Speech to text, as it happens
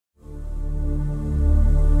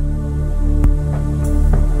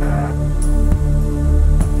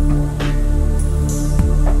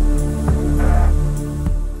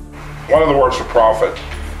universal prophet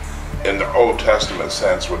in the Old Testament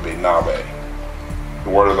sense would be Nabe. The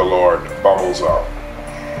word of the Lord bubbles up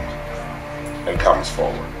and comes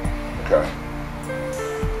forward. Okay.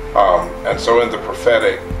 And so in the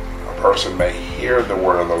prophetic, a person may hear the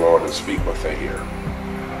word of the Lord and speak what they hear.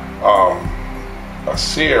 A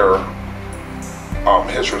seer,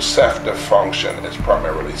 his receptive function is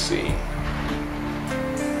primarily seeing.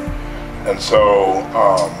 And so,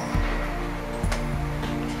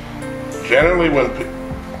 generally when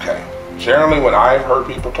I've heard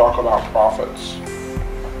people talk about prophets,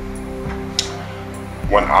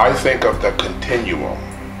 when I think of the continuum,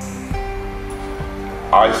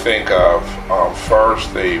 I think of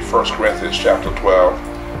first the 1 Corinthians chapter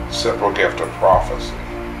 12, simple gift of prophecy.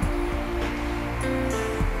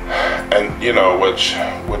 And, which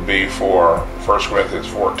would be for 1 Corinthians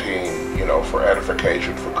 14, for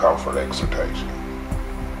edification, for comfort, exhortation.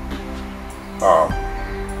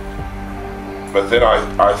 But then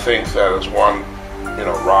I think that as one,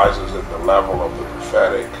 rises at the level of the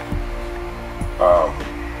prophetic,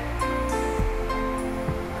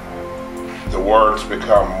 the words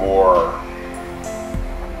become more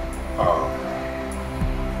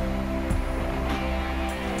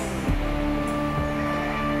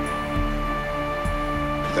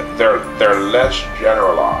they're less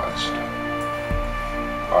generalized,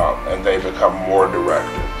 and they become more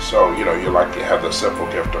directed. So you have the simple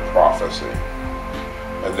gift of prophecy,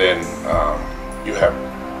 and then you have,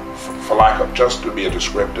 for lack of, just to be a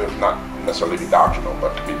descriptive, not necessarily be doctrinal,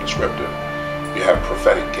 but to be descriptive, you have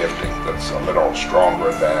prophetic gifting that's a little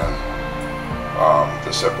stronger than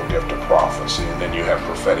the simple gift of prophecy, and then you have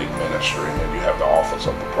prophetic ministry, and then you have the office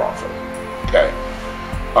of the prophet. Okay.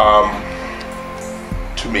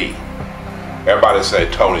 To me, everybody say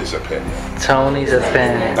Tony's opinion. Tony's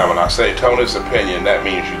opinion. Now, when I say Tony's opinion, that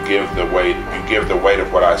means you give the weight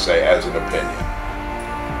of what I say as an opinion,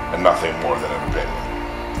 and nothing more than an opinion.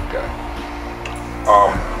 Okay.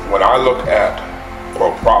 When I look at,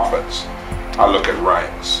 quote, prophets, I look at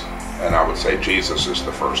ranks, and I would say Jesus is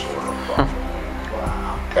the first order of prophet.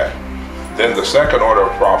 Okay. Then the second order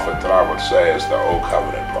of prophet that I would say is the Old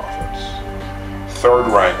Covenant prophets. Third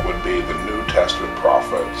rank would be the New Testament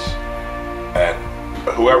prophets, and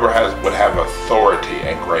whoever would have authority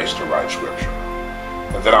and grace to write scripture.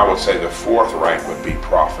 And then I would say the fourth rank would be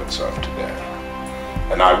prophets of today.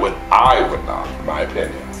 And I would not, in my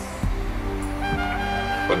opinion,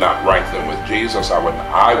 would not rank them with Jesus. I would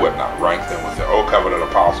not rank them with the Old Covenant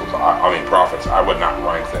apostles. Prophets. I would not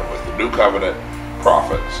rank them with the New Covenant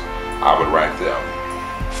prophets. I would rank them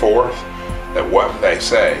fourth, that what they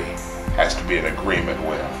say has to be in agreement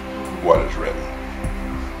with what is written.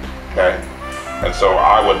 Okay? And so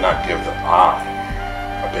I would not give them,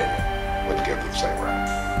 wouldn't give them the same rank.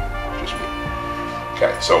 Just me.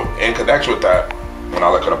 Okay, so in connection with that, when I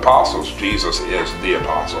look at apostles, Jesus is the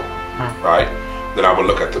apostle, right? Then I would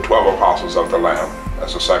look at the 12 apostles of the Lamb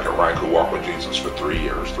as the second rank who walked with Jesus for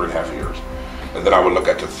 3.5 years. And then I would look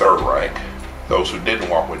at the third rank, those who didn't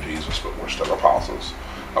walk with Jesus but were still apostles,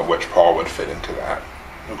 of which Paul would fit into that,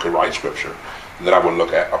 who could write scripture. And then I would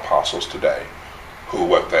look at apostles today, who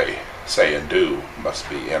what they say and do must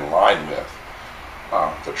be in line with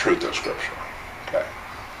the truth of scripture. Okay.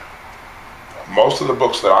 Most of the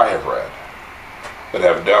books that I have read that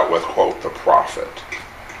have dealt with, quote, the prophet,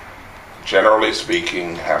 generally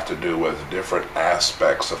speaking, have to do with different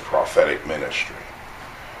aspects of prophetic ministry.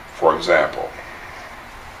 For example,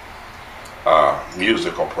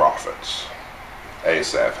 musical prophets,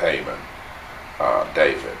 Asaph, Haman,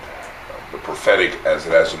 David, the prophetic as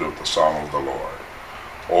it has to do with the song of the Lord,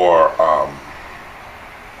 or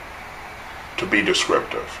to be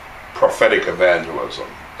descriptive, prophetic evangelism,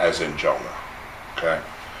 as in Jonah. Okay.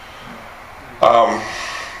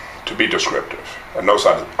 To be descriptive, and notice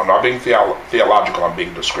I'm not being theological. I'm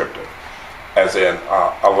being descriptive, as in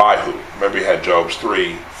Elihu. Remember, you had Job's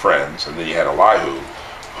 3 friends, and then you had Elihu,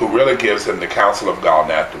 who really gives him the counsel of God,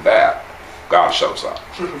 and after that, God shows up.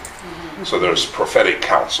 So there's prophetic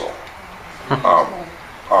counsel.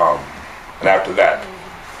 And after that,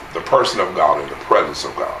 the person of God and the presence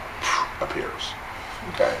of God appears.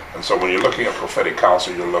 Okay, and so when you're looking at prophetic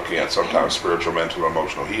counsel, you're looking at sometimes spiritual, mental,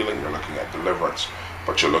 emotional healing. You're looking at deliverance,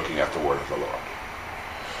 but you're looking at the word of the Lord.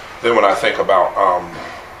 Then when I think about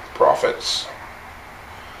prophets,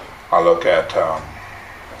 I look at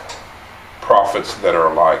prophets that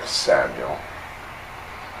are like Samuel,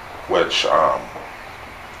 which are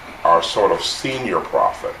sort of senior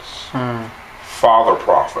prophets, father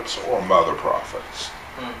prophets or mother prophets.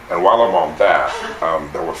 And while I'm on that,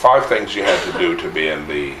 there were 5 things you had to do to be in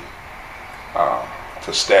the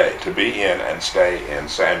to be in and stay in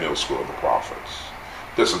Samuel's school of the prophets.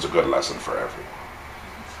 This is a good lesson for everyone.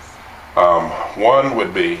 One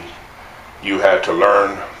would be you had to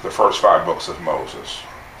learn the first 5 books of Moses.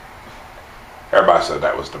 Everybody said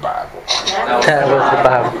that was the Bible. That was the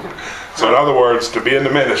Bible. So in other words, to be in the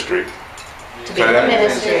ministry,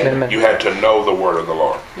 you had to know the word of the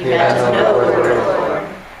Lord.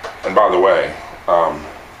 And by the way,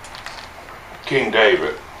 King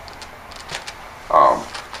David,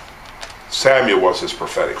 Samuel was his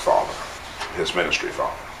prophetic father, his ministry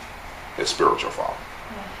father, his spiritual father.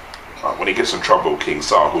 When he gets in trouble with King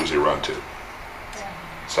Saul, who's he run to?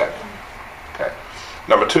 Samuel. Okay.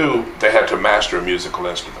 Number 2, they had to master a musical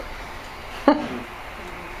instrument.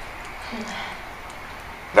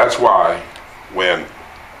 That's why when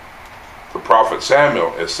the prophet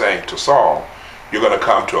Samuel is saying to Saul, you're going to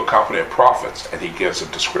come to a company of prophets, and he gives a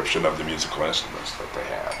description of the musical instruments that they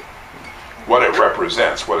had. What it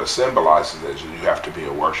represents, what it symbolizes is you have to be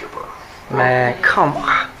a worshiper. Man, come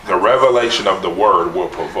on. The revelation of the word will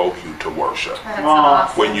provoke you to worship.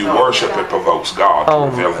 Awesome. When you worship, it provokes God to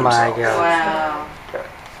reveal himself. My God. Wow. Okay.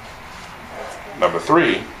 Number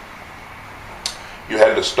 3, you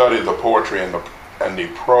had to study the poetry and the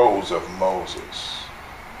prose of Moses.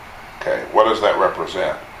 Okay, what does that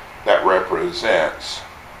represent? That represents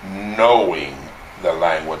knowing the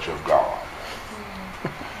language of God.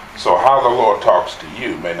 So how the Lord talks to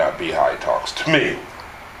you may not be how he talks to me.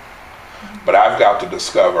 But I've got to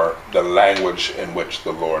discover the language in which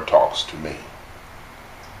the Lord talks to me.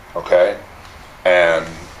 Okay? And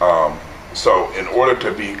so in order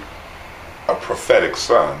to be a prophetic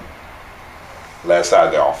son, lay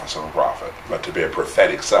aside the office of a prophet, but to be a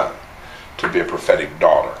prophetic son, to be a prophetic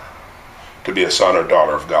daughter, to be a son or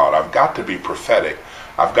daughter of God, I've got to be prophetic.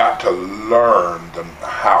 I've got to learn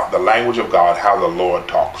the language of God, how the Lord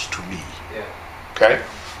talks to me. Yeah. Okay?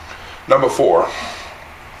 Number 4,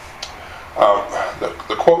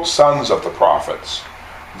 the quote, sons of the prophets,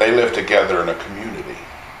 they live together in a community,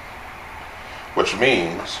 which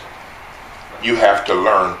means you have to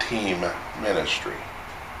learn team ministry.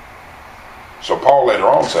 So Paul later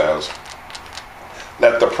on says,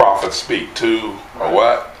 let the prophet speak 2 or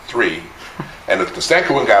what? 3. And if the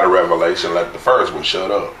second one got a revelation, let the first one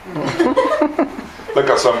shut up. Look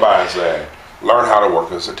at somebody say, learn how to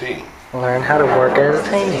work as a team. Learn how to work as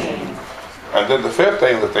a team. And then the 5th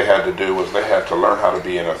thing that they had to do was they had to learn how to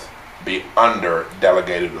be under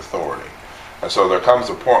delegated authority. And so there comes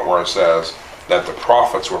a point where it says that the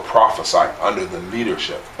prophets were prophesying under the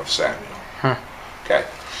leadership of Samuel. Okay.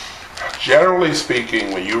 Generally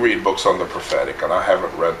speaking, when you read books on the prophetic, and I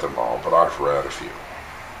haven't read them all, but I've read a few,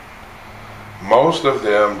 most of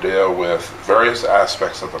them deal with various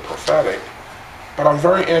aspects of the prophetic, but I'm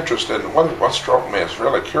very interested in what struck me as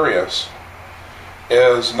really curious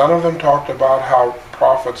is none of them talked about how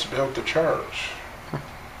prophets built the church.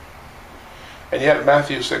 And yet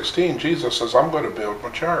Matthew 16, Jesus says, I'm going to build my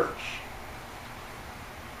church.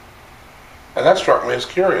 And that struck me as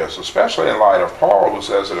curious, especially in light of Paul, who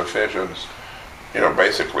says in Ephesians,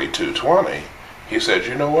 basically 2:20, he says,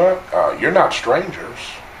 you know what? You're not strangers.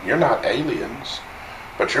 You're not aliens.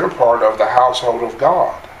 But you're part of the household of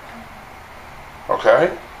God.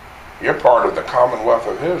 Okay? You're part of the commonwealth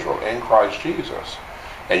of Israel in Christ Jesus.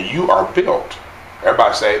 And you are built.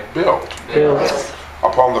 Everybody say built. Built.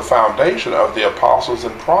 Upon the foundation of the apostles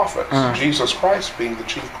and prophets. Jesus Christ being the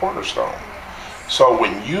chief cornerstone. So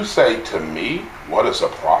when you say to me, what is a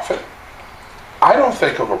prophet? I don't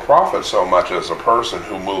think of a prophet so much as a person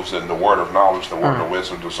who moves in the word of knowledge, the word of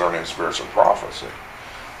wisdom, discerning spirits of prophecy.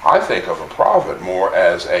 I think of a prophet more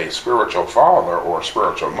as a spiritual father or a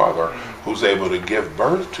spiritual mother who's able to give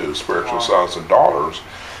birth to spiritual sons and daughters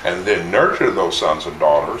and then nurture those sons and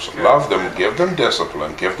daughters, love them, give them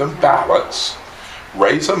discipline, give them balance,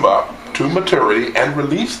 raise them up to maturity and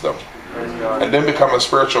release them. And then become a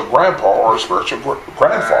spiritual grandpa or a spiritual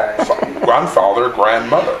grandfather,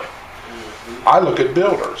 grandmother. I look at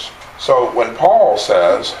builders. So when Paul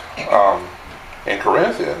says in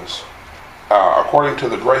Corinthians, according to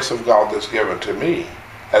the grace of God that's given to me,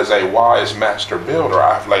 as a wise master builder,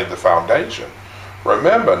 I've laid the foundation.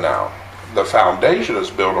 Remember now, the foundation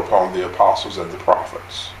is built upon the apostles and the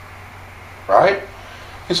prophets. Right?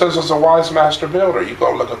 He says, as a wise master builder, you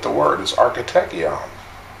go look at the word, it's architekion.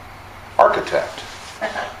 Architect.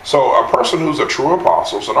 So a person who's a true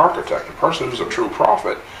apostle is an architect. A person who's a true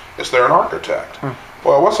prophet is they're an architect.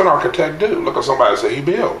 Well, what's an architect do? Look at somebody and say he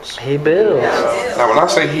builds. He builds. Now when I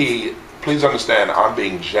say he, please understand I'm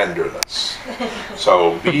being genderless.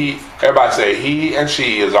 So everybody say he and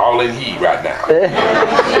she is all in he right now.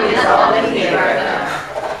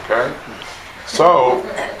 Okay? So,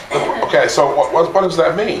 okay, so what does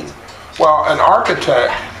that mean? Well, an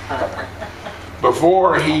architect,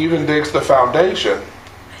 before he even digs the foundation,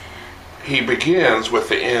 he begins with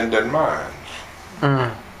the end in mind.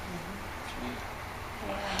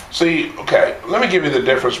 See, okay, let me give you the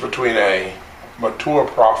difference between a mature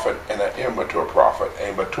prophet and an immature prophet,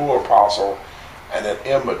 a mature apostle and an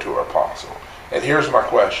immature apostle. And here's my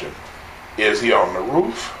question. Is he on the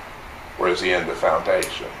roof or is he in the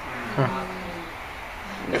foundation?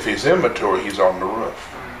 If he's immature, he's on the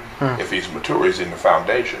roof. If he's mature, he's in the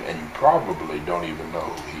foundation, and you probably don't even know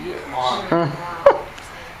who he is.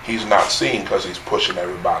 He's not seen because he's pushing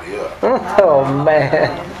everybody up. Oh,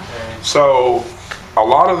 man. So, a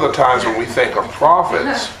lot of the times when we think of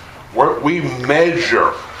prophets, we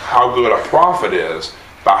measure how good a prophet is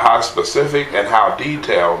by how specific and how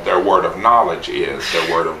detailed their word of knowledge is,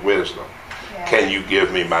 their word of wisdom. Can you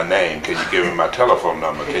give me my name? Can you give me my telephone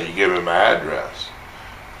number? Can you give me my address?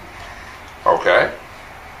 Okay?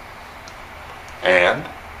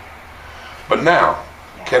 But now,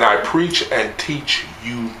 can I preach and teach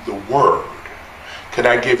you the word? Can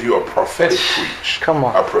I give you a prophetic preach? Come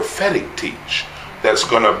on. A prophetic teach that's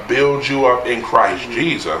going to build you up in Christ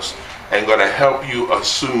Jesus and going to help you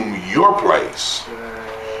assume your place?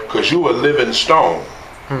 Because you're a living stone.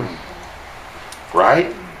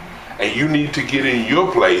 Right? And you need to get in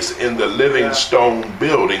your place in the living stone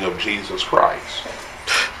building of Jesus Christ.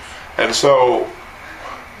 And so,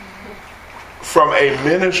 from a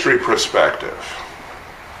ministry perspective,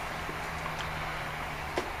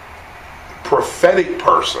 prophetic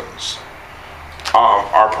persons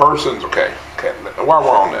are persons, okay, while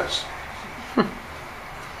we're on this.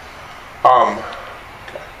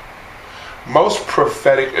 Most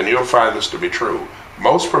prophetic, and you'll find this to be true,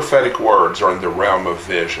 most prophetic words are in the realm of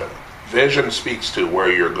vision. Vision speaks to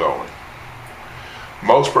where you're going.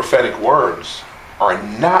 Most prophetic words are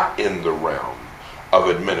not in the realm of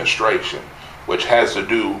administration, which has to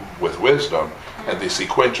do with wisdom and the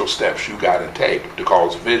sequential steps you got to take to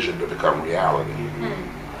cause vision to become reality.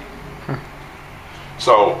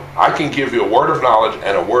 So I can give you a word of knowledge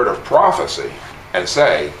and a word of prophecy and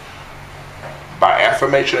say, by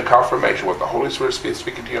affirmation and confirmation, what the Holy Spirit is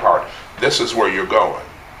speaking to your heart, this is where you're going.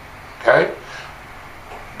 Okay?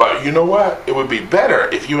 But you know what? It would be better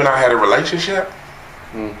if you and I had a relationship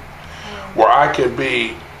where I could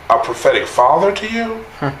be a prophetic father to you,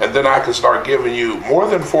 and then I could start giving you more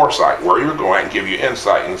than foresight where you're going and give you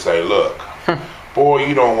insight and say, look, boy,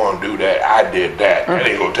 you don't want to do that. I did that. That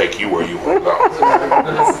ain't going to take you where you want to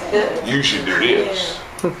go. You should do this.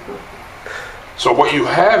 So what you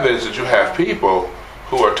have is that you have people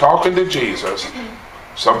who are talking to Jesus.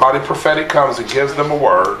 Somebody prophetic comes and gives them a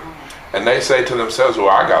word, and they say to themselves, well,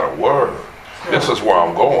 I got a word. This is where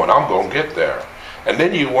I'm going. I'm going to get there. And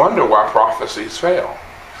then you wonder why prophecies fail.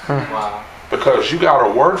 Wow. Because you got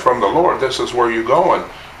a word from the Lord. This is where you're going.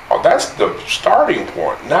 Oh, that's the starting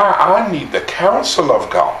point. Now I need the counsel of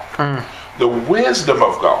God, the wisdom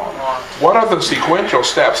of God. What are the sequential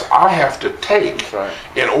steps I have to take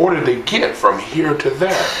in order to get from here to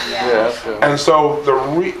there? And so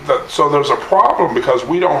so there's a problem because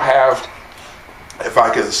we don't have, if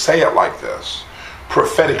I can say it like this,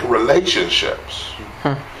 prophetic relationships.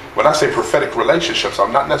 When I say prophetic relationships,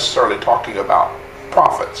 I'm not necessarily talking about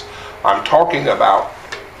prophets. I'm talking about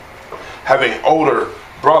having older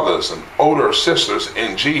brothers and older sisters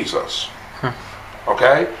in Jesus.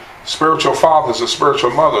 Okay? Spiritual fathers and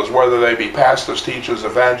spiritual mothers, whether they be pastors, teachers,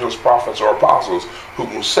 evangelists, prophets, or apostles, who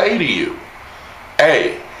can say to you,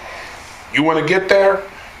 hey, you want to get there?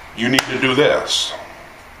 You need to do this.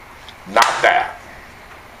 Not that.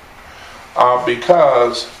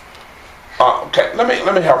 Because okay, let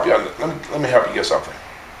me help you. Let me help you get something.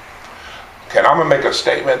 Okay, and I'm gonna make a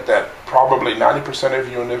statement that probably 90% of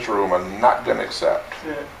you in this room are not gonna accept,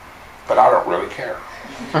 but I don't really care.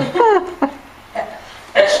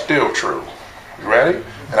 It's still true. You ready?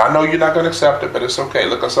 And I know you're not gonna accept it, but it's okay.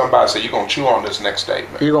 Look at somebody and say, you're gonna chew on this next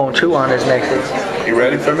statement. You're gonna chew on this next statement. You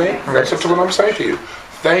ready for me? Listen to what I'm saying to you.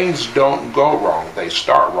 Things don't go wrong; they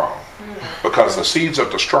start wrong. Because the seeds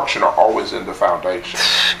of destruction are always in the foundation.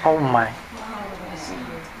 Oh my.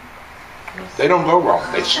 They don't go wrong.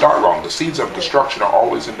 They start wrong. The seeds of destruction are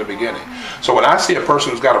always in the beginning. So when I see a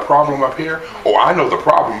person who's got a problem up here, I know the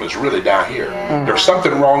problem is really down here. There's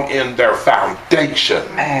something wrong in their foundation.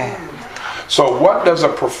 So what does a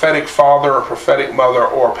prophetic father, a prophetic mother,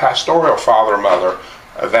 or a pastoral father or mother,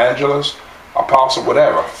 evangelist, apostle,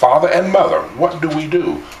 whatever, father and mother, what do?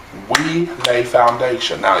 We lay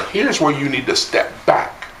foundation. Now here's where you need to step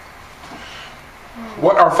back.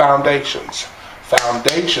 What are foundations?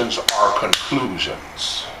 Foundations are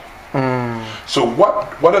conclusions. So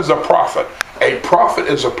what is a prophet? A prophet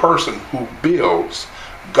is a person who builds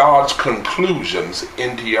God's conclusions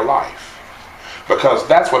into your life. Because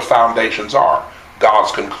that's what foundations are.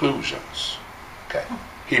 God's conclusions. Okay.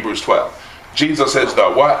 Hebrews 12. Jesus is the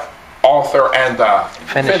what? Author and the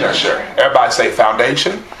finisher. Everybody say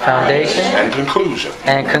foundation. Foundation. And conclusion.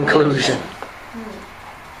 And conclusion.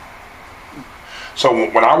 So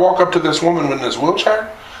when I walk up to this woman in this wheelchair,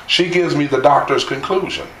 she gives me the doctor's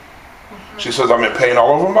conclusion. She says, I'm in pain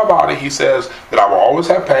all over my body. He says that I will always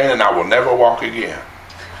have pain and I will never walk again.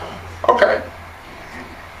 Okay.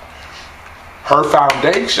 Her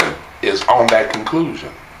foundation is on that conclusion.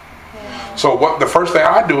 So what the first thing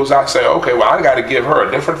I do is I say, okay, well, I got to give her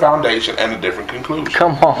a different foundation and a different conclusion.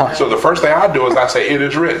 Come on. So the first thing I do is I say, it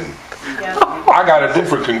is written. Yeah. I got a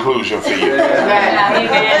different conclusion for you. Isn't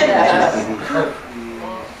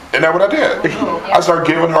that what I did? I started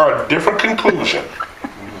giving her a different conclusion.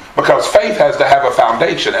 Because faith has to have a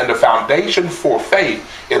foundation, and the foundation for faith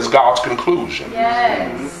is God's conclusion.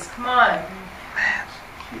 Yes. Come on.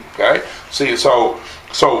 Okay? See, so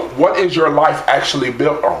what is your life actually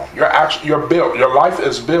built on? Your life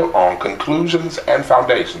is built on conclusions and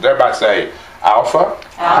foundations. Everybody say Alpha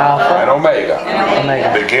and Omega.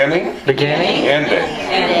 Beginning,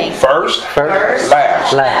 ending. First,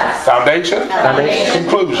 last. Foundation,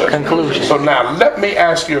 conclusion. So now let me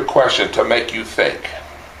ask you a question to make you think.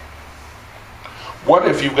 What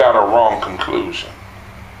if you got a wrong conclusion?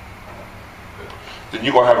 Then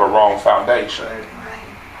you're going to have a wrong foundation.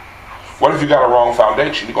 What if you got a wrong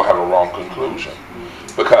foundation? You're going to have a wrong conclusion.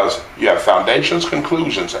 Because you have foundations,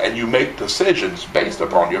 conclusions, and you make decisions based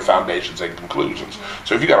upon your foundations and conclusions.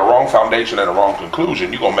 So if you got a wrong foundation and a wrong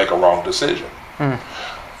conclusion, you're going to make a wrong decision.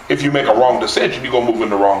 If you make a wrong decision, you're going to move in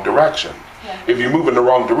the wrong direction. If you move in the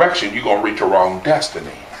wrong direction, you're going to reach a wrong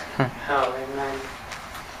destiny.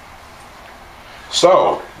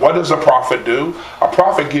 So, what does a prophet do? A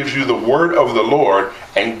prophet gives you the word of the Lord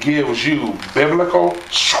and gives you biblical,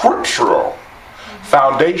 scriptural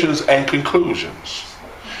foundations and conclusions.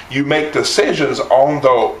 You make decisions on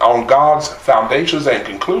God's foundations and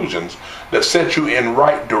conclusions that set you in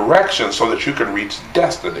right direction so that you can reach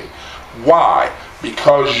destiny. Why?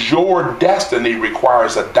 Because your destiny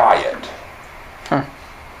requires a diet.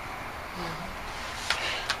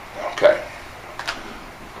 Okay.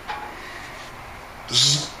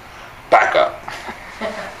 Back up.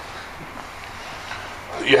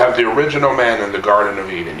 You have the original man in the Garden of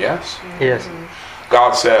Eden, yes? Yes.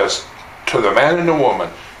 God says to the man and the woman,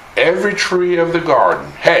 every tree of the garden,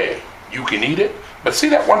 hey, you can eat it, but see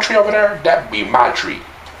that one tree over there? That be my tree.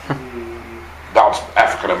 God's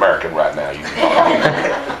African American right now. You know.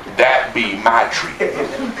 That be my tree.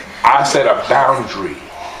 I set a boundary.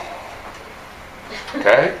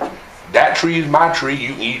 Okay? That tree is my tree. You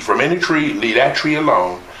can eat from any tree. Leave that tree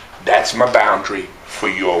alone. That's my boundary for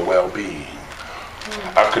your well-being.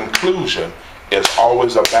 A conclusion is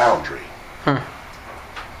always a boundary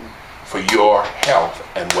for your health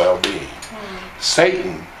and well-being.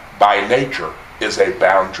 Satan, by nature, is a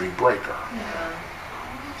boundary breaker.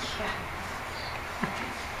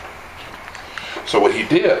 So what he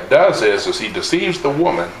does is he deceives the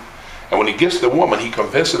woman, and when he gets the woman, he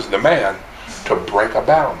convinces the man to break a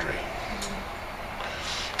boundary.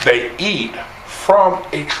 They eat from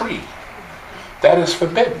a tree that is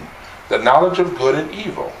forbidden, the knowledge of good and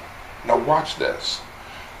evil. Now watch this.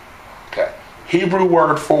 Okay. Hebrew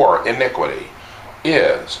word for iniquity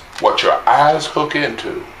is what your eyes hook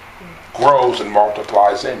into, grows and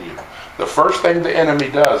multiplies in you. The first thing the enemy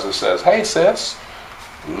does is says, hey sis,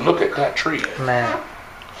 look at that tree. Man.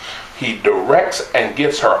 He directs and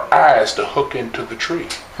gets her eyes to hook into the tree.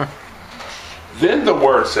 Then the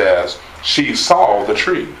word says, she saw the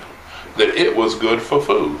tree, that it was good for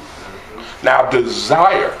food. Now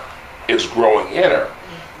desire is growing in her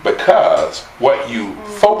because what you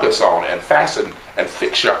focus on and fasten and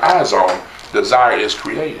fix your eyes on, desire is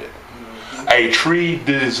created. A tree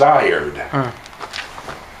desired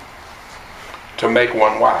to make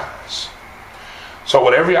one wise. So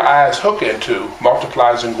whatever your eyes hook into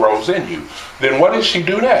multiplies and grows in you. Then what does she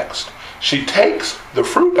do next? She takes the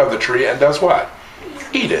fruit of the tree and does what?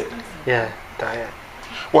 Eat it. Yeah, diet.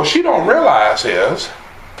 What she don't realize is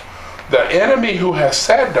the enemy who has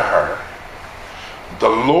said to her, the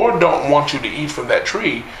Lord don't want you to eat from that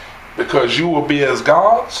tree because you will be as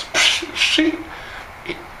gods.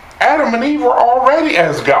 Adam and Eve were already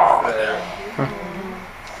as God.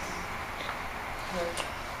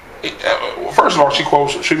 First of all,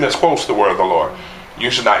 she misquotes the word of the Lord. You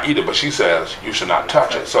should not eat it, but she says you should not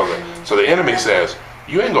touch it. So the enemy says,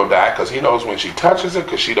 you ain't gonna die, because he knows when she touches it,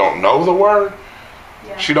 because she don't know the word,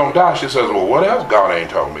 She don't die. She says, well, what else God ain't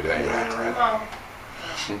told me that ain't right?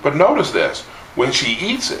 But notice this. When she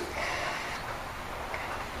eats it,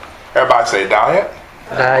 everybody say diet.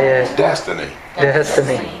 Diet. Destiny.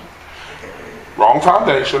 Destiny. Wrong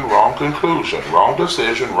foundation, wrong conclusion, wrong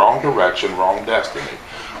decision, wrong direction, wrong destiny.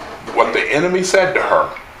 What the enemy said to her,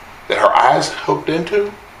 that her eyes hooked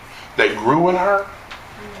into, that grew in her,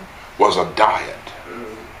 was a diet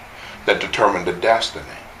that determined the destiny.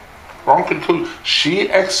 Wrong conclusion. She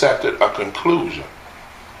accepted a conclusion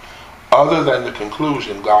other than the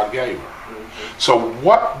conclusion God gave her. So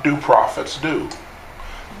what do prophets do?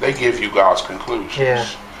 They give you God's conclusions. Yeah.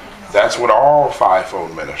 That's what all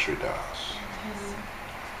fivefold ministry does.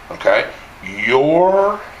 Okay?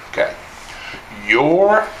 Your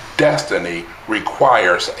destiny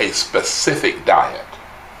requires a specific diet.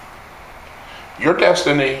 Your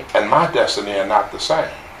destiny and my destiny are not the same.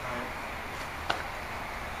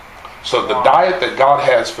 So the diet that God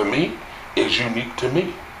has for me is unique to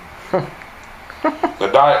me. The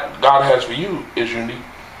diet God has for you is unique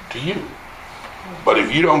to you. But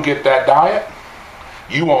if you don't get that diet,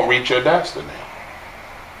 you won't reach your destiny.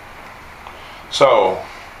 So,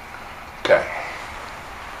 okay.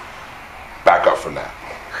 Back up from that.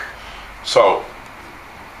 So,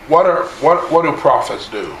 what do prophets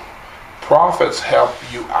do? Prophets help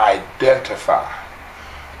you identify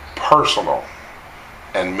personal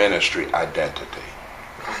and ministry identity.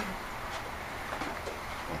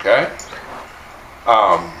 Okay?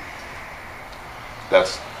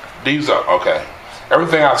 Okay.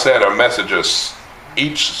 Everything I said are messages.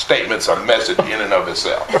 Each statement's a message in and of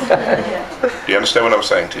itself. Do you understand what I'm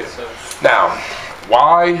saying to you? Now,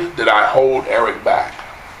 why did I hold Eric back?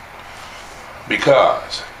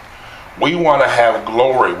 Because we want to have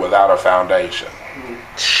glory without a foundation.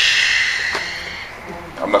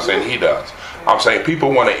 I'm not saying he does. I'm saying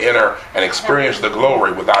people want to enter and experience the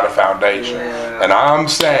glory without a foundation. And I'm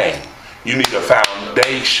saying you need a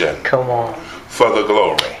foundation. Come on. For the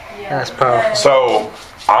glory. That's powerful. So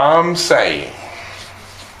I'm saying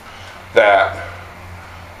that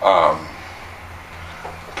I'm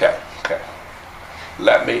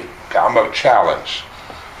going to challenge.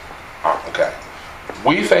 Okay.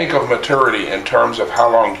 We think of maturity in terms of how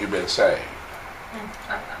long you've been saved.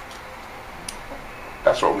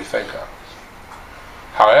 That's what we think of.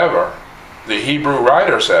 However, the Hebrew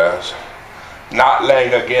writer says, not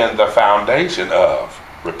laying again the foundation of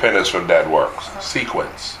repentance from dead works.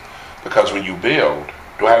 Sequence. Because when you build,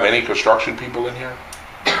 do I have any construction people in here?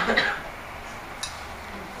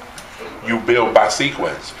 You build by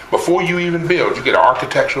sequence. Before you even build, you get an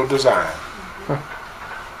architectural design.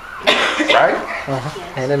 Right?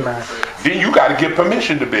 And in mind. Then you got to get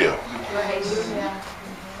permission to build.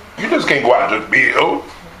 You just can't go out and just build.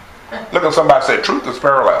 Look at somebody say, truth is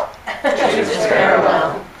parallel. Truth is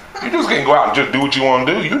parallel. You just can't go out and just do what you want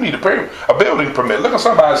to do. You need a building permit. Look at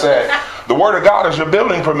somebody say, the word of God is your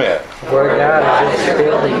building permit. The word of God is your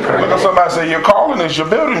building permit. Look at somebody say, your calling is your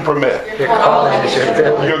building permit. Your calling is your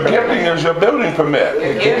building Your gifting is your building permit.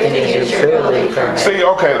 Your gifting is your building permit. See,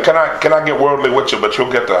 okay, can I get worldly with you, but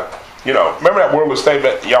you'll get the, remember that worldly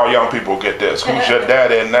statement? Y'all young people get this. Who's your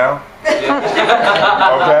daddy now?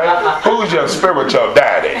 Okay? Who's your spiritual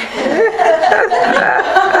daddy?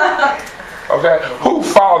 Okay? Who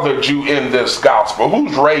fathered you in this gospel?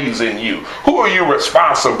 Who's raising you? Who are you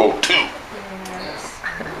responsible to?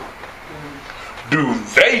 Do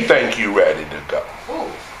they think you ready to go?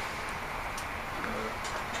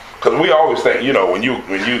 Because we always think, you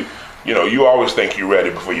always think you're ready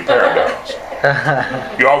before your parent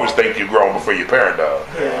does. You always think you're grown before your parent does.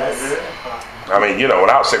 Yes. I mean, when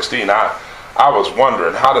I was 16, I was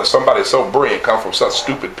wondering, how did somebody so brilliant come from such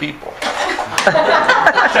stupid people?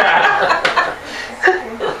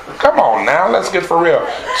 Come on now, let's get for real.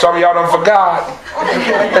 Some of y'all done forgot.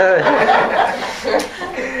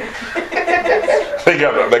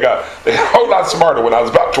 They're a whole lot smarter when I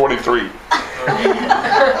was about 23.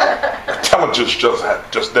 Intelligence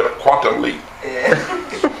just did a quantum leap.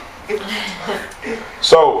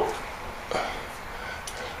 So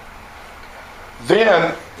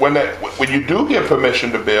then when you do get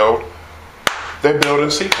permission to build, they build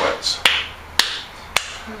in sequence.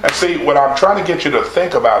 And see, what I'm trying to get you to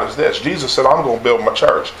think about is this. Jesus said, I'm going to build my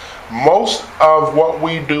church. Most of what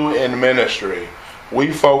we do in ministry,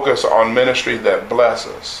 we focus on ministry that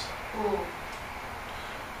blesses.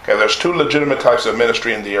 Okay, there's two legitimate types of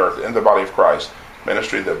ministry in the earth, in the body of Christ.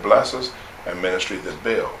 Ministry that blesses and ministry that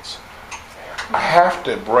builds. I have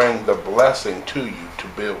to bring the blessing to you to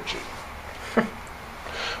build you.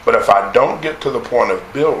 But if I don't get to the point of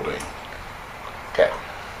building, okay,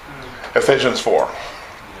 Ephesians 4.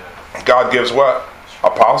 God gives what?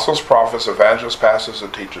 Apostles, prophets, evangelists, pastors,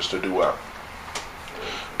 and teachers to do what?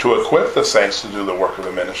 To equip the saints to do the work of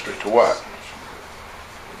the ministry. To what?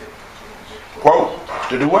 Quote,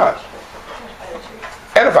 to do what?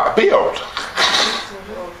 Edify, build.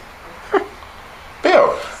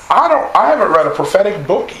 Build. I haven't read a prophetic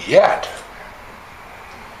book yet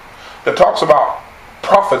that talks about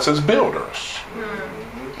prophets as builders.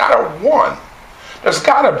 Not a one. There's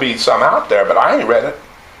got to be some out there, but I ain't read it.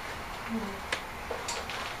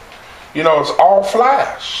 You know, it's all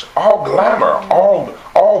flash, all glamour,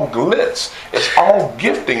 all glitz. It's all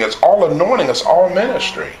gifting. It's all anointing. It's all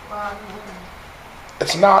ministry.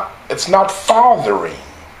 It's not fathering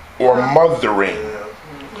or mothering.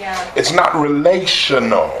 It's not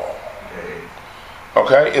relational.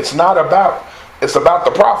 Okay? It's about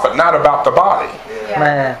the prophet, not about the body.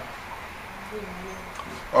 Man.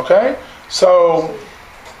 Okay? So,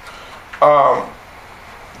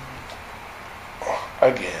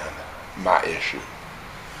 again, my issue.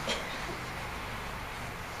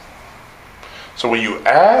 So when you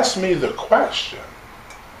ask me the question,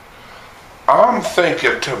 I'm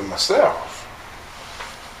thinking to myself,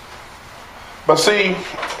 but see,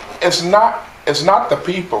 it's not the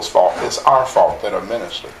people's fault, it's our fault that are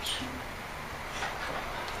ministers.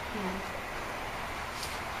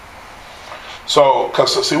 So,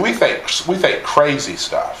 because see, we think crazy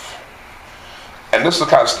stuff. And this is the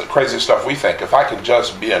kind of crazy stuff we think. If I could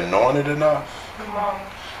just be anointed enough,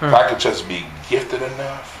 if I could just be gifted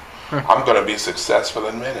enough, I'm going to be successful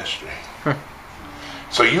in ministry.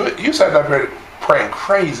 So you sat up here praying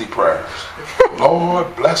crazy prayers.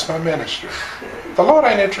 Lord, bless my ministry. The Lord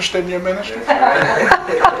ain't interested in your ministry.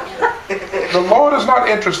 The Lord is not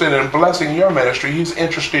interested in blessing your ministry. He's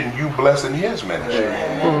interested in you blessing His ministry.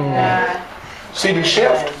 See the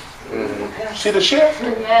shift? See the shift?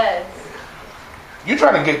 Yes. You're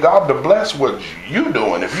trying to get God to bless what you're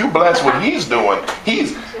doing. If you bless what He's doing,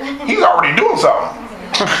 He's already doing something.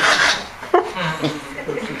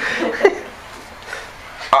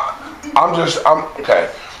 I'm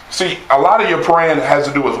okay. See, a lot of your praying has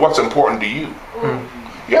to do with what's important to you.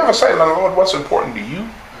 You ever say, Lord, what's important to you?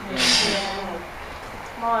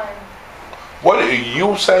 What are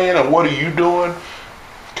you saying and what are you doing?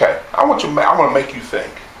 Okay, I'm going to make you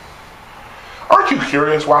think. Aren't you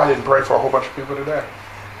curious why I didn't pray for a whole bunch of people today?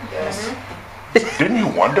 Yes. Didn't you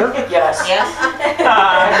wonder? Yes. Yes.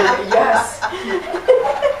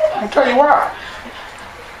 I'll tell you why.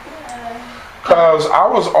 Because I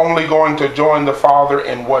was only going to join the Father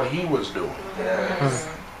in what He was doing. Yes.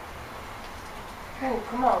 Oh,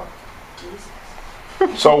 come on.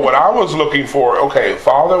 So what I was looking for, okay,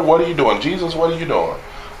 Father, what are you doing? Jesus, what are you doing?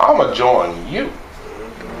 I'm going to join you.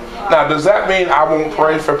 Now, does that mean I won't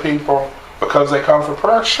pray for people because they come for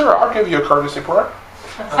prayer? Sure, I'll give you a courtesy prayer.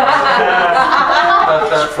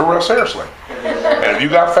 For real, seriously. And if you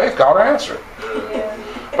got faith, God will answer it.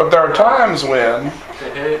 But there are times when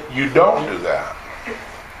you don't do that.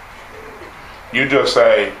 You just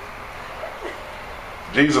say,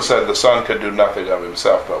 Jesus said the Son could do nothing of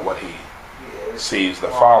Himself but what He sees the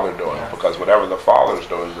Father doing. Because whatever the Father's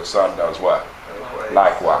doing, the Son does what?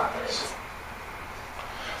 Likewise.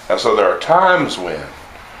 And so there are times when,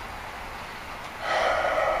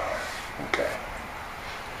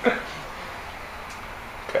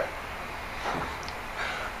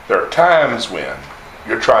 there are times when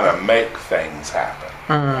you're trying to make things happen.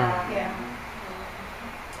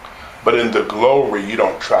 But in the glory, you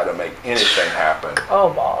don't try to make anything happen. Oh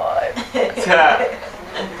boy.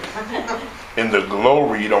 In the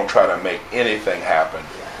glory, you don't try to make anything happen.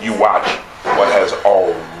 You watch what has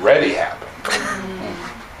already happened.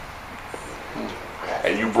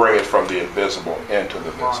 And you bring it from the invisible into the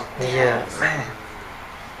visible. Yeah, man.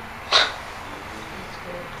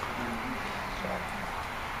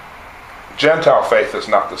 Gentile faith is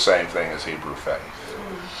not the same thing as Hebrew faith.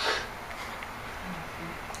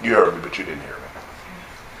 You heard me, but you didn't hear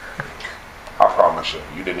me. I promise you,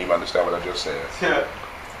 you didn't even understand what I just said.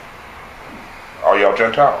 Are y'all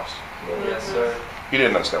Gentiles? Yes, sir. You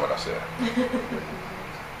didn't understand what I said.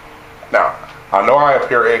 Now, I know I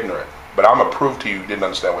appear ignorant, but I'm going to prove to you didn't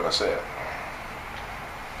understand what I said.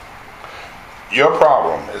 Your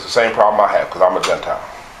problem is the same problem I have because I'm a Gentile.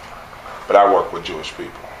 But I work with Jewish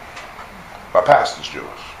people. My pastor's Jewish.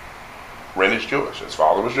 Rennie's Jewish. His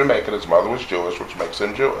father was Jamaican. His mother was Jewish, which makes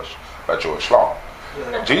him Jewish by Jewish law.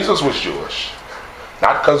 Jesus was Jewish.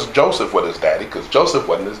 Not because Joseph was his daddy, because Joseph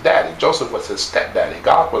wasn't his daddy. Joseph was his stepdaddy.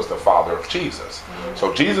 God was the father of Jesus.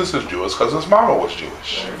 So Jesus is Jewish because his mama was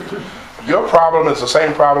Jewish. Your problem is the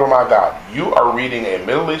same problem I got. You are reading a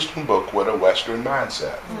Middle Eastern book with a Western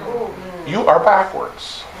mindset. You are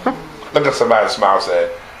backwards. Look at somebody and smile and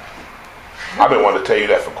say, I've been wanting to tell you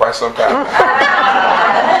that for quite some time.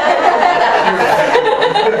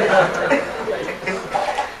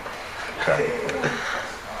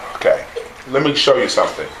 Okay. Let me show you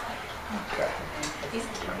something. Okay.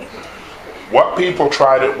 What people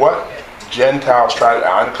tried it, what Gentiles tried it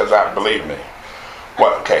on, because believe me.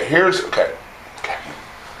 What? Okay, okay.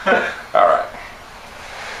 All right.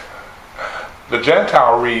 The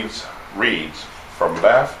Gentile reads from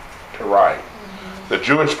left to right. The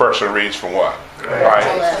Jewish person reads from what? Right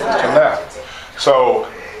to left. So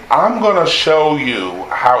I'm going to show you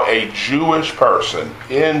how a Jewish person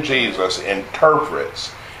in Jesus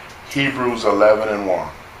interprets Hebrews 11:1.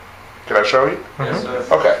 Can I show you? Yes, sir.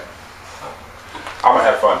 Okay. I'm going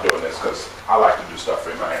to have fun doing this because I like to do stuff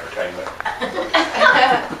for my entertainment.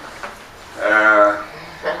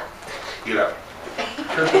 Get up.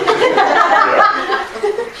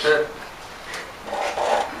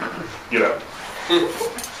 Get up.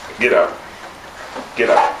 Get up. Get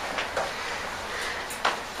up.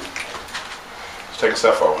 Let's take a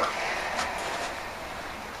step forward.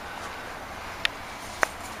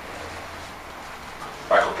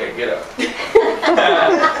 Michael, okay, get up.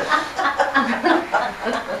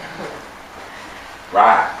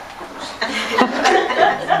 Right.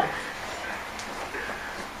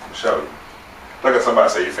 Show you. Look at somebody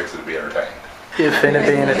say you're fixing to be entertained. You're finna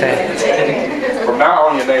be entertained. From now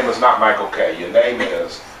on, your name is not Michael K. Your name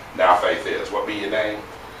is Now Faith Is. What be your name?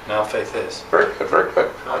 Now faith is. Very good, very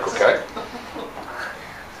good. Michael K.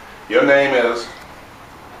 Your name is...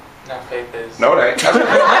 Now faith is. No, it ain't.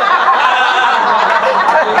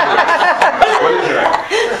 What is your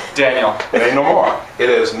name? Daniel. It ain't no more. It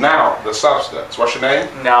is Now the Substance. What's your name?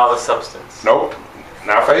 Now the substance. Nope.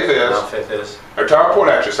 Now Faith Is. Now faith is. Every time I point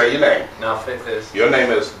at you, say your name. Now faith is. Your name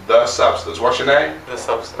is The Substance. What's your name? The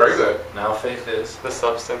substance. Very good. Now faith is. The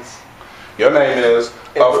substance. Your name is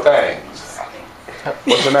Of Things.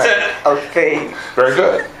 What's your name? Of things. Very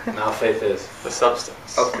good. Now faith is. The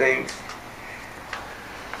substance. Of things.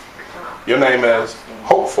 Your name is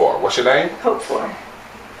Hope For. What's your name? Hope for.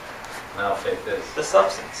 Now faith is. The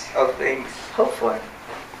substance. Of things. Hope for.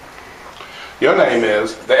 Your name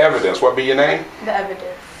is The Evidence. What be your name? The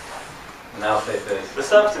evidence. Now faith is. The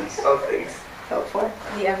substance. Of things. Hope for.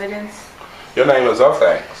 The evidence. Your name is Of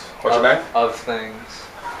Things. What's your name? Of things.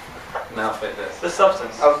 Now faith is. The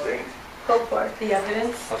substance. Of things. Hope for. The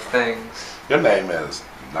evidence. Of things. Your name is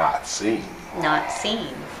Not Seen. Not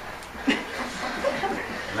seen.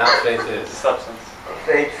 Now faith is. The substance. Of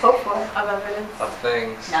things. Hope for. Of evidence. Of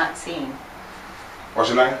things. Not seen. What's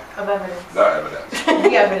your name? Of evidence. The Evidence.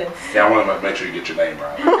 The evidence. Yeah, I want to make sure you get your name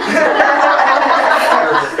right.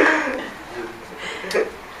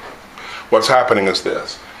 What's happening is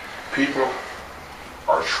this. People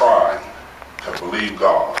are trying to believe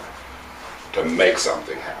God to make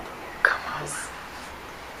something happen.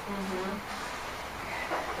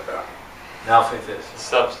 Now faith is. The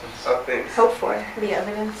substance. Of things. Hope for. The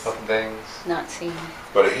evidence. Of things. Not seen.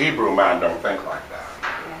 But a Hebrew mind don't think like that.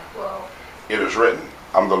 Whoa. It is written,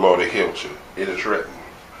 I'm the Lord that heals you. It is written,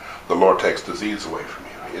 the Lord takes disease away from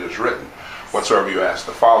you. It is written, whatsoever you ask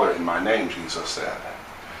the Father in my name, Jesus said,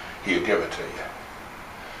 He'll give it to you.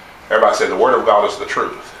 Everybody say, the Word of God is the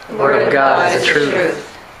truth. The Word of God is the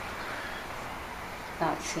truth.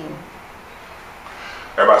 Not seen.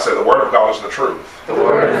 Everybody say, the Word of God is the truth. The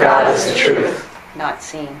Word of God is the truth. Not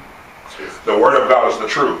seen. The Word of God is the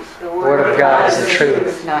truth. The The Word of God is the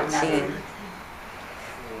truth. Not seen.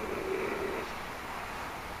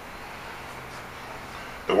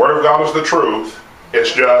 The Word of God is the truth.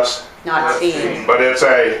 It's just, Not seen. but it's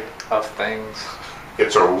a Of things.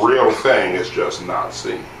 real thing. It's just not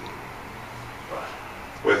seen.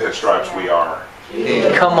 With His stripes we are.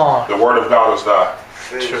 Come on. The Word of God is the,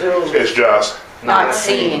 it's just, Not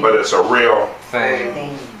seen. but it's a real.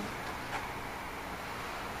 Thing.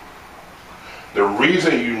 The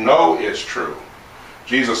reason you know it's true,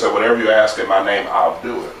 Jesus said, whatever you ask in my name, I'll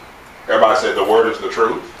do it. Everybody said the Word is the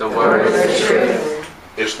truth. The word is the truth.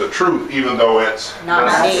 It's the truth, even though it's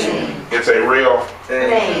Not seen. it's a real,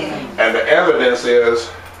 Things. and the evidence is,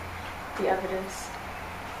 The evidence.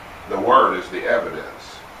 the Word is the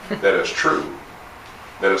evidence that it's true,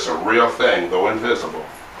 that it's a real thing, though invisible.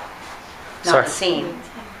 Not Sorry. seen.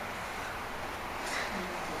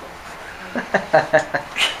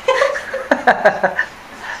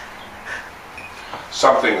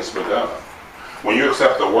 Something has begun. When you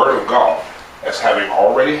accept the Word of God as having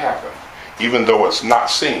already happened, even though it's not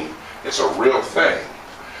seen, it's a real thing,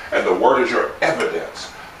 and the Word is your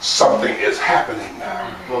evidence, something is happening now.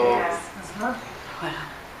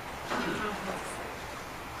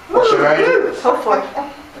 What's your name? Hope for.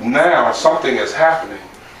 now something is happening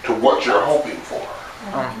to what you're hoping for.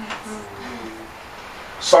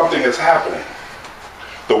 Something is happening.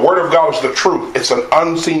 The Word of God is the truth. It's an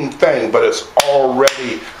unseen thing, but it's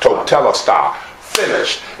already totelestai,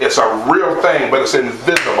 finished. It's a real thing, but it's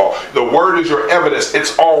invisible. The Word is your evidence.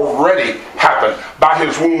 It's already happened. By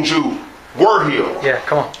His wounds you were healed. Yeah,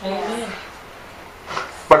 come on.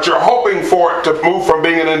 But you're hoping for it to move from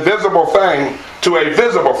being an invisible thing to a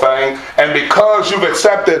visible thing, and because you've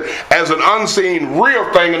accepted as an unseen real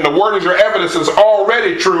thing and the Word is your evidence is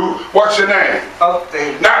already true, what's your name?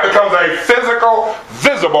 Okay. Now it becomes a physical,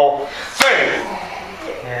 visible thing.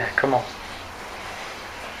 Yeah, come on.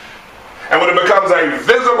 And when it becomes a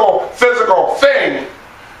visible, physical thing,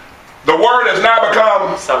 the Word has now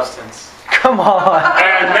become Substance. Come on.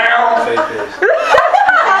 and now Faith is.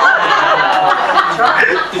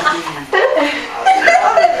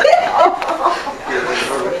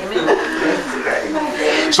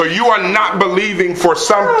 so you are not believing for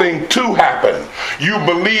something to happen. You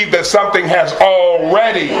believe that something has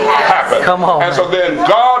already happened. Come on, and so then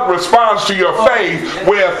God responds to your faith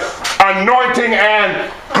with anointing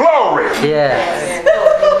and glory. Yes.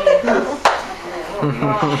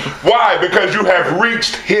 Why? Because you have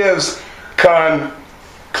reached His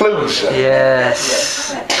conclusion.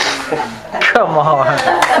 Yes. Come on.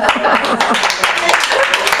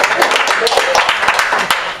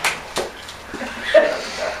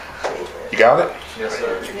 You got it? Yes,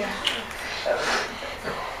 sir.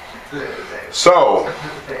 So,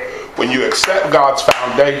 when you accept God's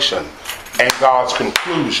foundation and God's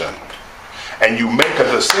conclusion, and you make a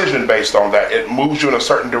decision based on that, it moves you in a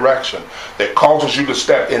certain direction that causes you to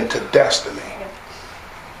step into destiny.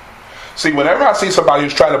 See, whenever I see somebody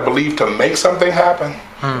who's trying to believe to make something happen,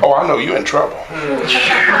 oh, I know you're in trouble.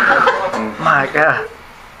 My God.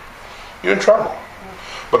 You're in trouble.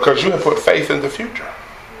 Because you have put faith in the future.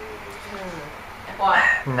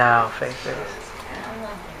 Why? Now faith is.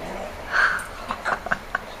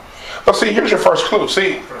 But see, here's your first clue.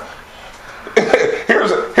 See,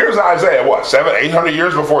 here's Isaiah, what, 700-800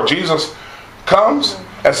 years before Jesus comes?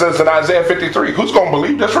 And says in Isaiah 53, who's going to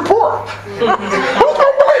believe this report? Who's going to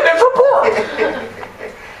believe this report?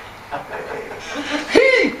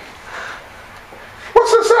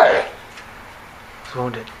 What's it say? Was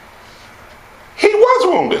wounded. He was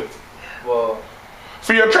wounded Well,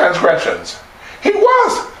 for your transgressions. He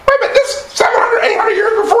was. Wait a minute, this 700-800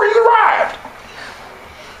 years before He's arrived.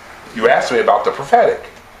 You asked me about the prophetic.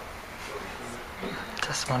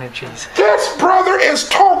 Testimony of Jesus. This brother is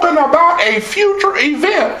talking about a future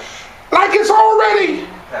event like it's already,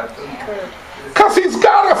 because he's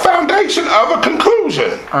got a foundation of a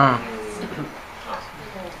conclusion.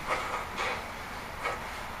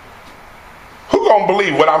 Who gonna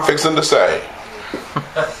believe what I'm fixing to say?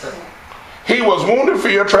 He was wounded for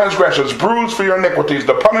your transgressions, bruised for your iniquities.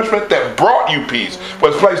 The punishment that brought you peace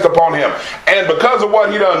was placed upon Him. And because of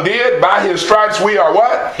what He done did, by His stripes we are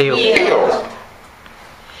what? Healed. Healed.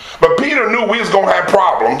 But Peter knew we was going to have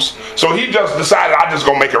problems, so he just decided, I'm just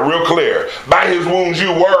going to make it real clear. By His wounds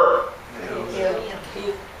you were.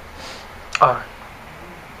 All right.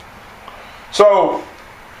 So,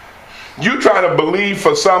 you try to believe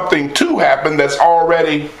for something to happen that's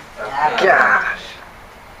already. Gosh.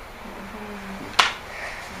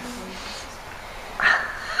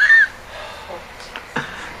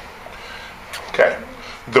 Okay.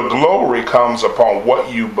 The glory comes upon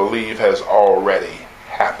what you believe has already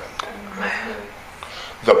happened.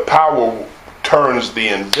 The power turns the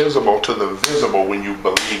invisible to the visible when you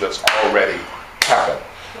believe it's already happened.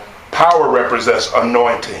 Power represents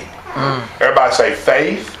anointing. Everybody say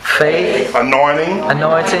faith, Faith, anointing,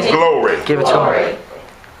 anointing, glory. give it to Him.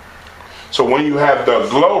 So when you have the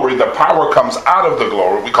glory, the power comes out of the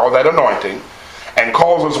glory. We call that anointing, and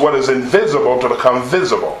causes what is invisible to become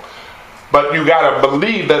visible. But you got to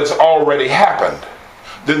believe that it's already happened.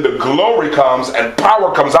 Then the glory comes and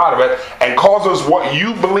power comes out of it and causes what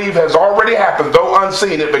you believe has already happened, though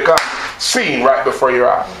unseen, it becomes seen right before your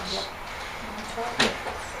eyes.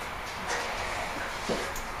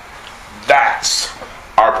 That's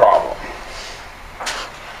our problem.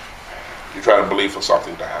 You try to believe for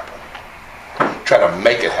something to happen. Try to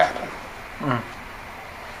make it happen.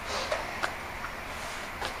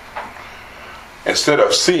 Instead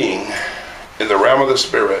of seeing in the realm of the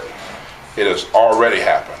Spirit, it has already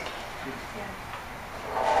happened.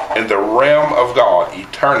 In the realm of God,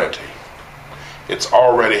 eternity, it's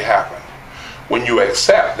already happened. When you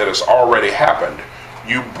accept that it's already happened,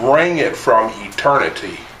 you bring it from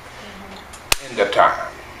eternity into time.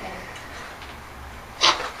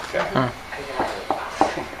 Okay.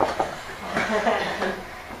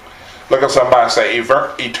 Look at somebody and say,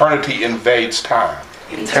 eternity invades time.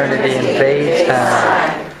 Eternity invades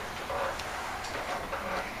time.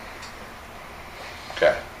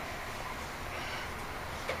 Okay.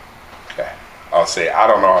 Okay. I'll see. I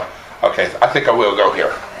don't know. Okay, I think I will go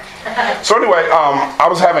here. So anyway, I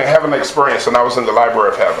was having a heavenly experience, and I was in the library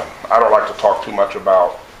of heaven. I don't like to talk too much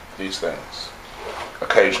about these things.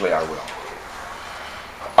 Occasionally I will.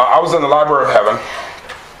 I was in the library of heaven,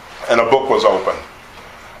 and a book was open.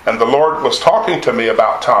 And the Lord was talking to me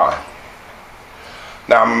about time.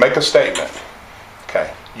 Now I'm going to make a statement.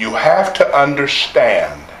 Okay. You have to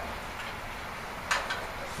understand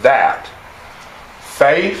that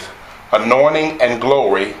faith, anointing, and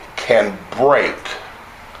glory can break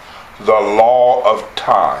the law of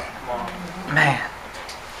time. Man.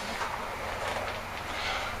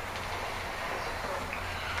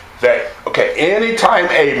 That, okay, anytime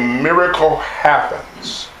a miracle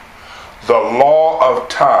happens, the law of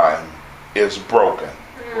time is broken.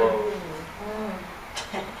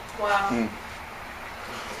 Wow.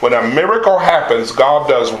 When a miracle happens, God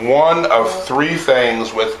does one of three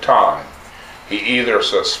things with time. He either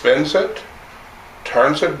suspends it,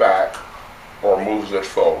 turns it back, or moves it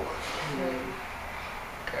forward.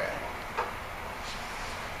 Okay.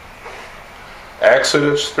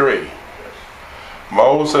 Exodus 3.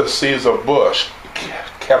 Moses sees a bush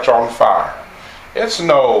catch on fire. It's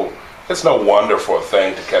no wonderful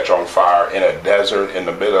thing to catch on fire in a desert in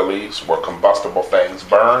the Middle East where combustible things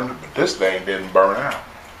burn, but this thing didn't burn out.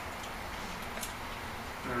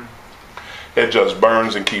 It just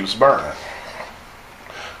burns and keeps burning.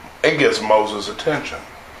 It gets Moses' attention.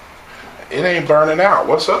 It ain't burning out.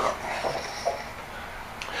 What's up?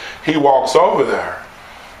 He walks over there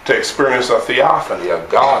to experience a theophany, a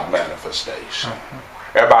God manifestation.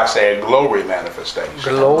 Everybody say a glory manifestation.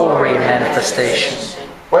 Glory manifestation.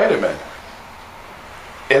 Wait a minute.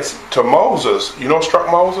 It's to Moses. You know what struck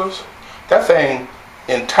Moses? That thing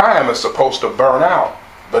in time is supposed to burn out,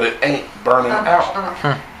 but it ain't burning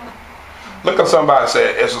out. Look at somebody and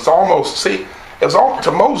say, it's almost, see, it's all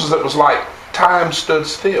to Moses it was like time stood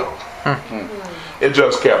still. It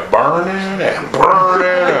just kept burning and burning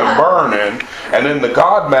and burning. And then the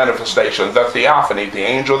God manifestation, the theophany, the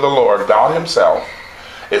angel of the Lord, God himself,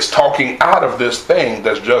 is talking out of this thing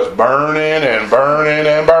that's just burning and burning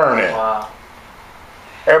and burning. Wow.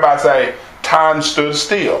 Everybody say, time stood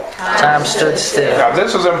still. Time stood still. Now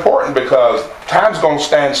this is important because time's going to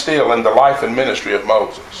stand still in the life and ministry of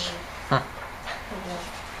Moses.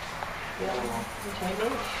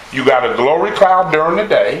 You got a glory cloud during the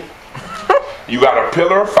day. You got a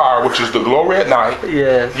pillar of fire, which is the glory at night.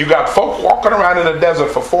 Yes. You got folk walking around in the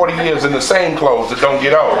desert for 40 years in the same clothes that don't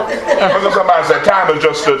get old. Because somebody said time has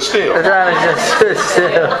just stood still. Time just stood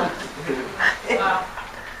still.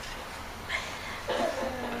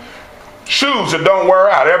 Shoes that don't wear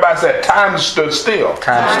out. Everybody said time stood still.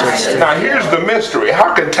 Time stood still. Now here's the mystery.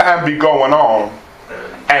 How can time be going on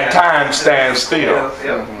and time stand still?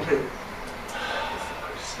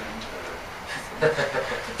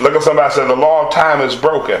 Look at somebody and say the law of time is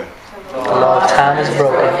broken. The law of time is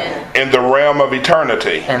broken. In the realm of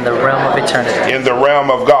eternity. In the realm of eternity. In the realm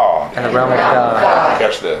of God. In the realm of God.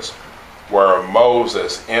 Catch this. Where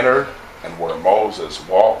Moses entered and where Moses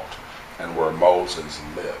walked and where Moses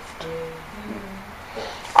lived.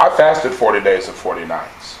 I fasted 40 days and 40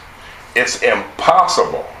 nights. It's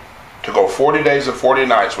impossible to go 40 days and 40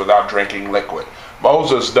 nights without drinking liquid.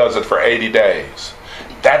 Moses does it for 80 days.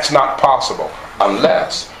 That's not possible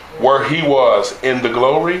unless where he was in the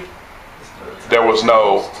glory, there was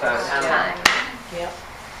no Time. Yep.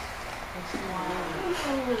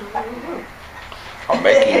 I'm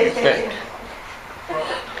making you think.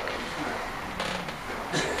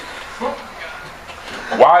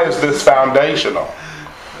 Why is this foundational?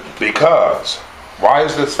 Because. Why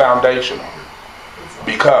is this foundational?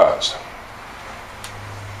 Because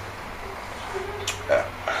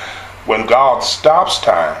when God stops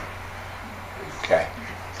time, okay,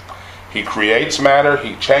 he creates matter,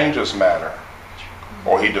 he changes matter,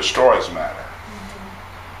 or he destroys matter.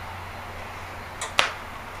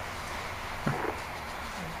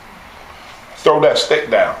 Throw that stick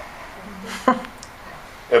down.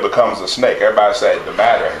 It becomes a snake. Everybody say the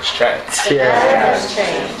matter has changed. Yeah.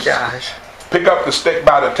 Gosh. Pick up the stick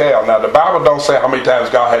by the tail. Now the Bible don't say how many times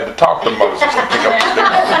God had to talk to Moses to pick up the stick.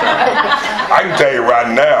 I can tell you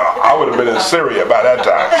right now, I would have been in Syria by that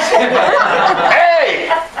time. Hey!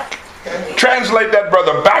 Translate that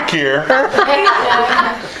brother back here.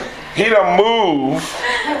 He done move.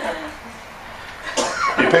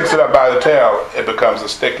 He picks it up by the tail, it becomes a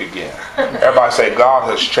stick again. Everybody say God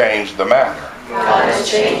has changed the matter. God has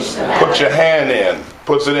changed the matter. Put your hand in,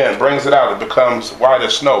 puts it in, brings it out, it becomes white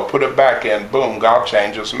as snow. Put it back in, boom, God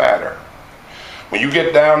changes matter. When you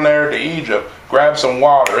get down there to Egypt, grab some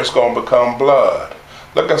water, it's going to become blood.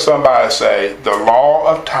 Look at somebody and say, the law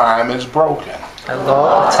of time is broken. The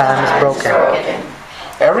law of time is broken.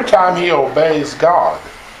 Every time he obeys God,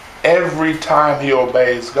 every time he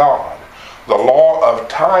obeys God, the law of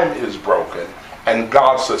time is broken, and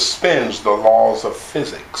God suspends the laws of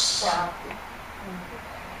physics. Wow.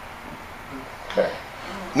 Okay.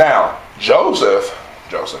 Now, Joshua,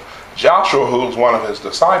 who's one of his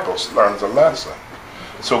disciples, learns a lesson.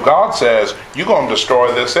 So God says, you're going to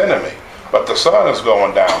destroy this enemy. But the sun is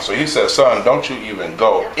going down. So he says, son, don't you even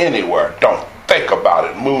go anywhere. Don't think about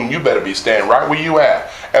it. Moon, you better be staying right where you at.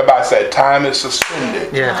 Everybody said time is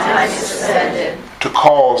suspended. Yeah. Time is suspended. To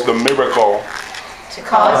cause the miracle To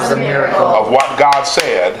cause the miracle of what God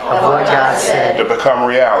said Of what God said to become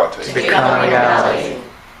reality. to become reality.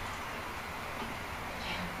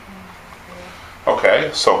 Okay,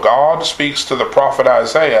 so God speaks to the prophet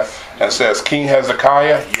Isaiah and says, King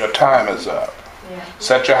Hezekiah, your time is up.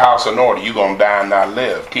 Set your house in order. You're going to die and not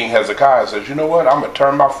live. King Hezekiah says, you know what? I'm going to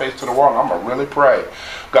turn my face to the wall and I'm going to really pray.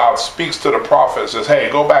 God speaks to the prophet and says, hey,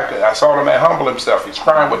 go back. I saw the man humble himself. He's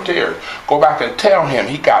crying with tears. Go back and tell him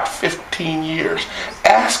he got 15 years.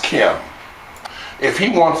 Ask him if he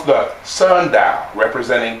wants the sundial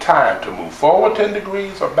representing time to move forward 10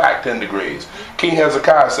 degrees or back 10 degrees. King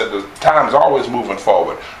Hezekiah said the time's always moving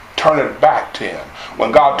forward. Turn it back 10.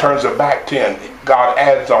 When God turns it back 10, God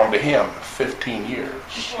adds on to him 15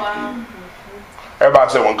 years. Wow.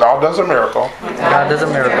 Everybody say when God does a miracle, God does a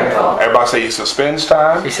miracle. everybody say he suspends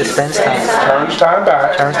time, He suspends time, turns time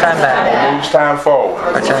back, turns time back, moves time forward.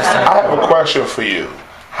 or turns time I have a question for you.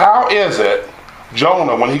 How is it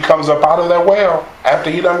Jonah, when he comes up out of that well,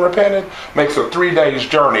 after he done repented, makes a 3 days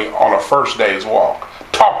journey on a first day's walk?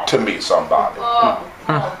 Talk to me, somebody.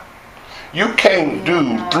 Oh. You can't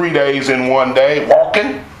do 3 days in 1 day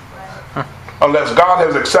walking unless God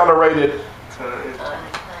has accelerated.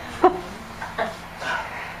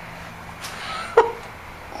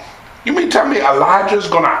 You mean tell me Elijah's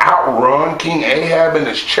going to outrun King Ahab in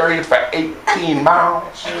his chariot for 18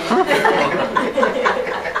 miles?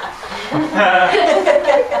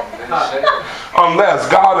 Unless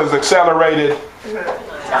God has accelerated.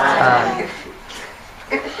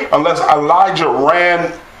 Unless Elijah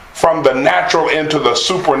ran from the natural into the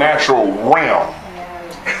supernatural realm.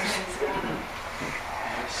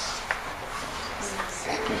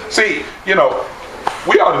 See, you know,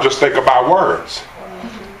 we ought to just think about words.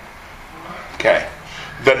 Okay.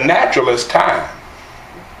 The natural is time.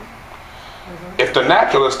 If the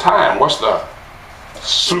natural is time, what's the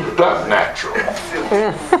souped up natural?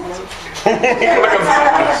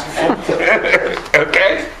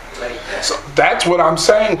 Okay? So that's what I'm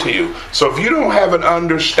saying to you. So if you don't have an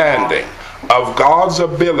understanding of God's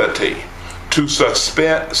ability to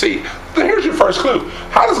suspend, see, here's your first clue.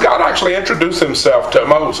 How does God actually introduce himself to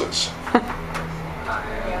Moses?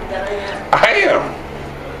 I am.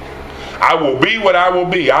 I will be what I will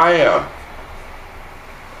be. I am.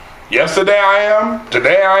 Yesterday I am.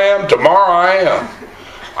 Today I am. Tomorrow I am.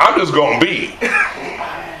 I'm just going to be.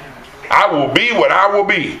 I will be what I will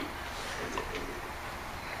be.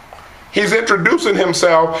 He's introducing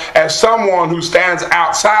himself as someone who stands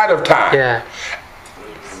outside of time. Yeah.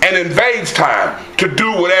 And invades time to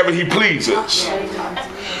do whatever he pleases.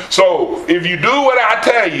 So if you do what I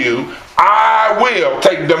tell you, I will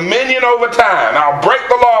take dominion over time. I'll break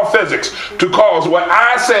the law of physics to cause what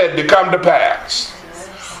I said to come to pass.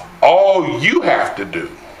 All you have to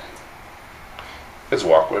do is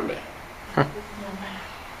walk with me.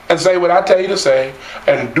 And say what I tell you to say.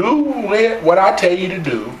 And do what I tell you to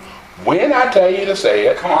do. When I tell you to say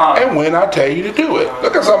it, and when I tell you to do it.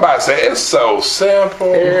 Look at somebody say, it's so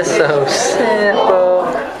simple. It's so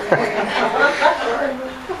simple.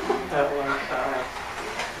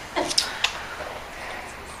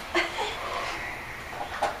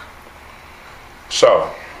 So,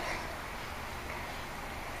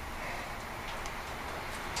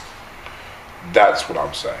 that's what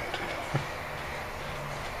I'm saying to you.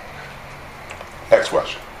 Next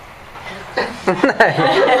question.